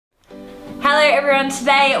Hello everyone,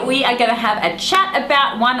 today we are going to have a chat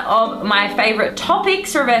about one of my favourite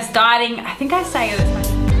topics, reverse dieting. I think I say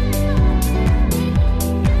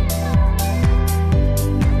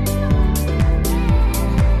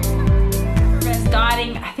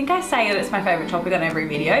it as my favourite topic on every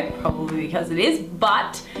video, probably because it is,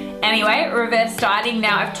 but anyway, reverse dieting.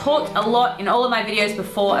 Now I've talked a lot in all of my videos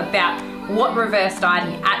before about what reverse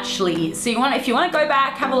dieting actually is. So if you want to go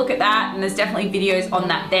back, have a look at that, and there's definitely videos on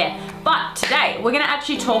that there. But today we're going to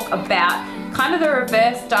actually talk about kind of the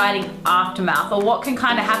reverse dieting aftermath, or what can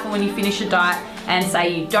kind of happen when you finish a diet and say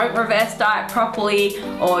you don't reverse diet properly,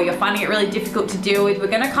 or you're finding it really difficult to deal with. We're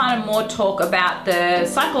going to kind of more talk about the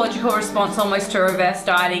psychological response almost to reverse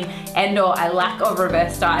dieting and or a lack of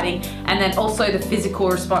reverse dieting, and then also the physical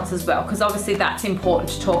response as well, because obviously that's important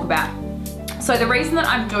to talk about. So the reason that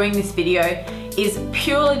I'm doing this video is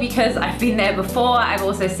purely because I've been there before. I've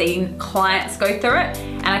also seen clients go through it,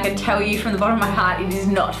 and I can tell you from the bottom of my heart, it is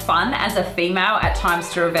not fun as a female at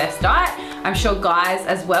times to reverse diet. I'm sure guys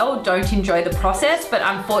as well don't enjoy the process, but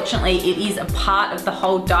unfortunately it is a part of the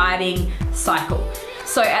whole dieting cycle.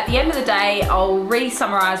 So at the end of the day, I'll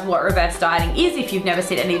re-summarize what reverse dieting is if you've never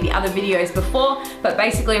seen any of the other videos before. But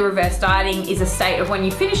basically reverse dieting is a state of when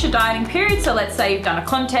you finish a dieting period. So let's say you've done a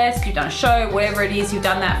contest, you've done a show, whatever it is, you've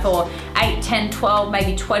done that for 8, 10, 12,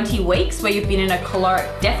 maybe 20 weeks where you've been in a caloric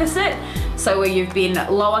deficit. So where you've been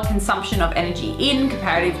lower consumption of energy in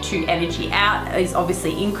comparative to energy out is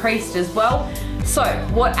obviously increased as well. So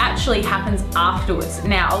what actually happens afterwards?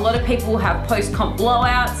 Now, a lot of people have post-comp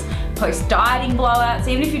blowouts, post-dieting blowouts,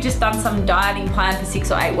 even if you've just done some dieting plan for 6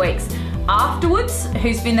 or 8 weeks. Afterwards,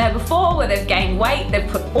 who's been there before, where they've gained weight, they've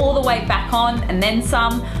put all the weight back on and then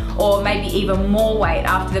some, or maybe even more weight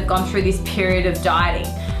after they've gone through this period of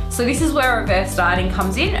dieting. So this is where reverse dieting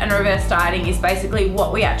comes in, and reverse dieting is basically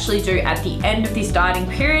what we actually do at the end of this dieting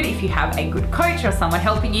period. If you have a good coach or someone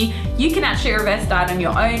helping you, you can actually reverse diet on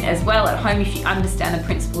your own as well at home if you understand the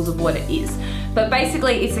principles of what it is. But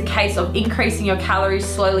basically it's a case of increasing your calories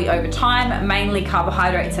slowly over time, mainly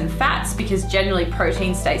carbohydrates and fats, because generally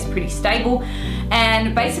protein stays pretty stable,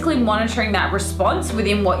 and basically monitoring that response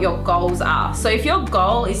within what your goals are. So if your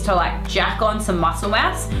goal is to like jack on some muscle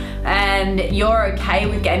mass and you're okay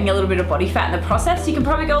with getting a little bit of body fat in the process, you can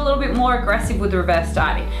probably go a little bit more aggressive with reverse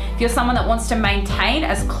dieting. If you're someone that wants to maintain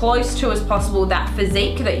as close to as possible that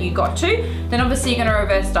physique that you got to, then obviously you're going to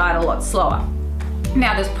reverse diet a lot slower.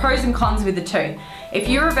 Now there's pros and cons with the two. If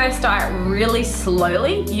you reverse diet really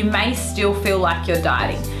slowly, you may still feel like you're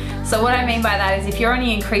dieting. So what I mean by that is if you're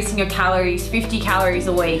only increasing your calories 50 calories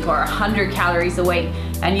a week or 100 calories a week,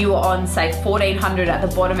 and you were on say 1400 at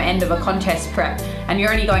the bottom end of a contest prep, and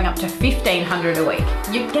you're only going up to 1500 a week,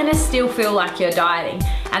 you're gonna still feel like you're dieting.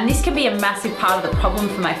 And this can be a massive part of the problem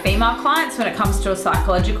for my female clients when it comes to a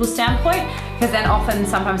psychological standpoint, because then often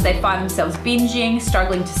sometimes they find themselves binging,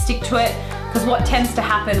 struggling to stick to it. Because what tends to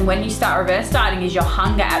happen when you start reverse dieting is your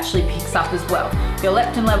hunger actually picks up as well. Your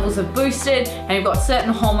leptin levels are boosted, and you've got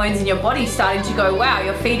certain hormones in your body starting to go, wow,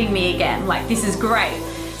 you're feeding me again, like this is great.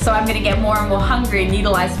 So I'm gonna get more and more hungry and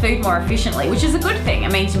utilize food more efficiently, which is a good thing.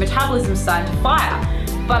 It means your metabolism's starting to fire.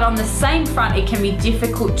 But on the same front, it can be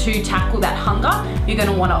difficult to tackle that hunger. You're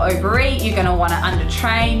gonna wanna overeat, you're gonna wanna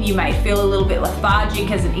undertrain, you may feel a little bit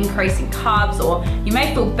lethargic as an increase in carbs, or you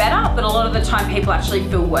may feel better, but a lot of the time people actually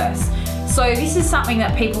feel worse. So this is something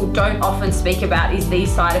that people don't often speak about, is these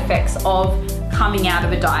side effects of coming out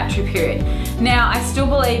of a dietary period. Now, I still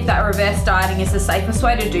believe that reverse dieting is the safest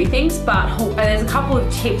way to do things, but there's a couple of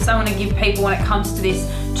tips I want to give people when it comes to this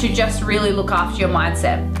to just really look after your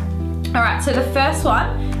mindset. All right, so the first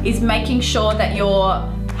one is making sure that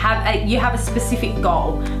you have a specific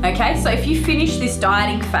goal, okay? So if you finish this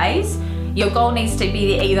dieting phase, your goal needs to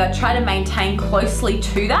be to either try to maintain closely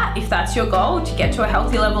to that, if that's your goal, to get to a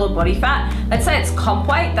healthy level of body fat. Let's say it's comp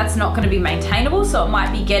weight, that's not going to be maintainable, so it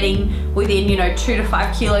might be getting within 2 to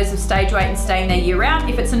 5 kilos of stage weight and staying there year round.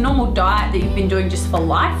 If it's a normal diet that you've been doing just for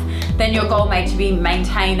life, then your goal may to be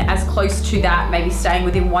maintain as close to that, maybe staying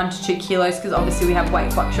within 1 to 2 kilos, because obviously we have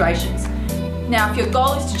weight fluctuations. Now, if your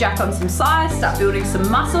goal is to jack on some size, start building some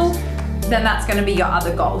muscle, then that's going to be your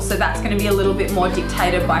other goal. So that's going to be a little bit more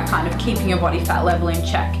dictated by kind of keeping your body fat level in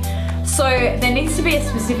check. So there needs to be a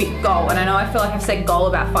specific goal, and I know I feel like I've said goal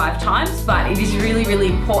about 5 times, but it is really, really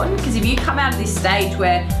important, because if you come out of this stage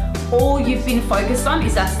where all you've been focused on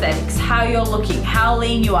is aesthetics, how you're looking, how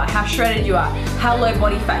lean you are, how shredded you are, how low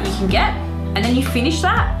body fat you can get, and then you finish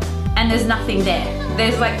that and there's nothing there.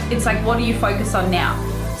 It's like, what do you focus on now?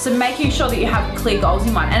 So making sure that you have clear goals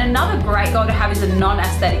in mind. And another great goal to have is a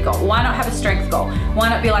non-aesthetic goal. Why not have a strength goal? Why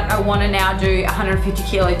not be like, I want to now do 150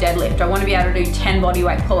 kilo deadlift. I want to be able to do 10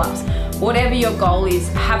 bodyweight pull-ups. whatever your goal is,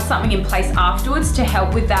 have something in place afterwards to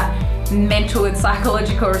help with that mental and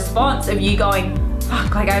psychological response of you going,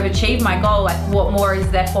 fuck, like I've achieved my goal, like what more is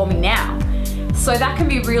there for me now? So that can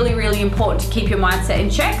be really, really important to keep your mindset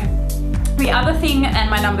in check. The other thing, and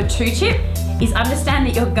my number 2 tip, is understand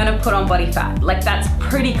that you're gonna put on body fat. Like that's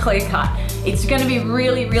pretty clear cut. It's gonna be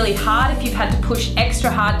really, really hard if you've had to push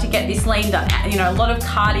extra hard to get this lean done. You know, a lot of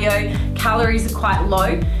cardio, calories are quite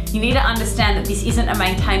low. You need to understand that this isn't a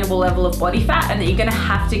maintainable level of body fat and that you're gonna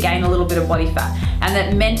have to gain a little bit of body fat. And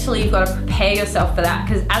that mentally you've gotta prepare yourself for that,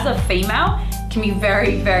 because as a female, it can be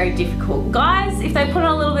very, very difficult. Guys, if they put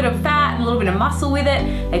on a little bit of fat and a little bit of muscle with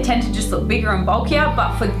it, they tend to just look bigger and bulkier.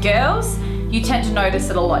 But for girls, you tend to notice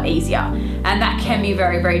it a lot easier, and that can be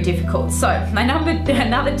very, very difficult. So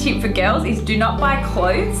another tip for girls is do not buy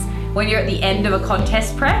clothes when you're at the end of a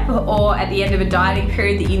contest prep or at the end of a dieting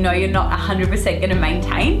period that you know you're not 100% gonna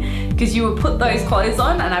maintain, because you will put those clothes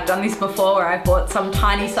on, and I've done this before where I bought some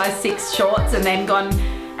tiny size 6 shorts and then gone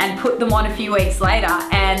and put them on a few weeks later,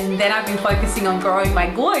 and then I've been focusing on growing my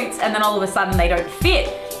glutes, and then all of a sudden they don't fit,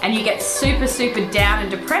 and you get super, super down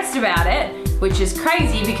and depressed about it, which is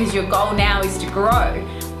crazy because your goal now is to grow.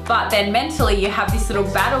 But then mentally you have this little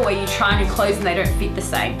battle where you try on your clothes and they don't fit the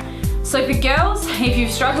same. So for girls, if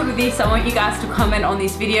you've struggled with this, I want you guys to comment on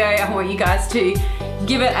this video. I want you guys to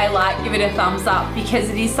give it a like, give it a thumbs up, because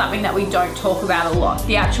it is something that we don't talk about a lot.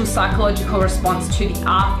 The actual psychological response to the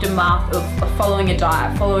aftermath of following a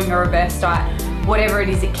diet, following a reverse diet, whatever it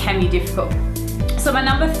is, it can be difficult. So my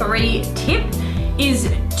number 3 tip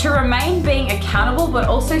is to remain being accountable, but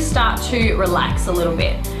also start to relax a little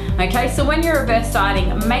bit. Okay, so when you're reverse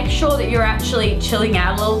dieting, make sure that you're actually chilling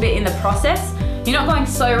out a little bit in the process. You're not going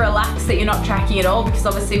so relaxed that you're not tracking at all, because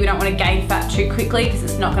obviously we don't want to gain fat too quickly because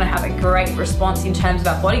it's not going to have a great response in terms of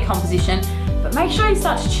our body composition. But make sure you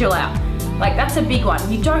start to chill out. Like that's a big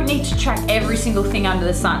one. You don't need to track every single thing under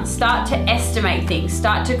the sun. Start to estimate things.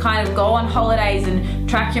 Start to kind of go on holidays and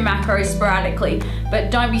track your macros sporadically. But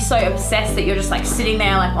don't be so obsessed that you're just like sitting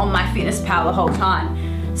there like on MyFitnessPal the whole time.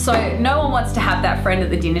 So no one wants to have that friend at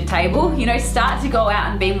the dinner table. You know, start to go out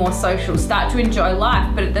and be more social, start to enjoy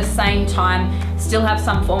life, but at the same time, still have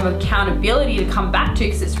some form of accountability to come back to,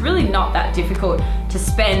 because it's really not that difficult to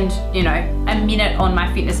spend, you know, a minute on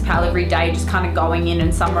MyFitnessPal every day, just kind of going in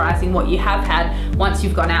and summarizing what you have had once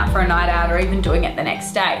you've gone out for a night out, or even doing it the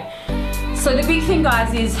next day. So the big thing,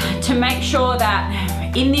 guys, is to make sure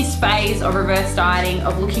that in this phase of reverse dieting,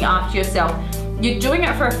 of looking after yourself, you're doing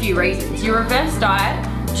it for a few reasons. You reverse diet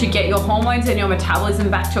to get your hormones and your metabolism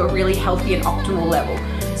back to a really healthy and optimal level.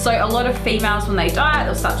 So a lot of females, when they diet,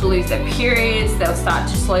 they'll start to lose their periods, they'll start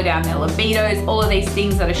to slow down their libidos, all of these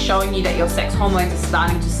things that are showing you that your sex hormones are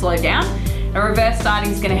starting to slow down. And reverse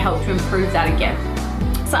dieting is going to help to improve that again.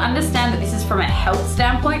 So understand that this is from a health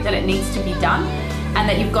standpoint, that it needs to be done, and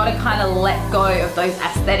that you've got to kind of let go of those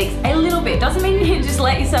aesthetics a little bit. Doesn't mean you just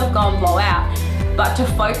let yourself go and blow out, but to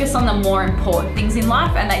focus on the more important things in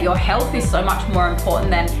life, and that your health is so much more important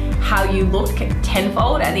than how you look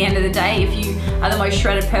tenfold. At the end of the day, if you are the most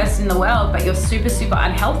shredded person in the world, but you're super, super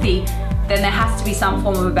unhealthy, then there has to be some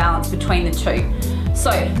form of a balance between the two.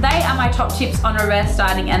 So they are my top tips on reverse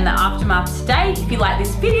dieting and the aftermath today. If you like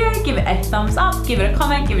this video, give it a thumbs up, give it a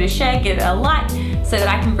comment, give it a share, give it a like, so that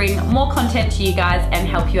I can bring more content to you guys and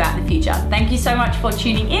help you out in the future. Thank you so much for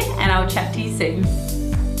tuning in, and I will chat to you soon.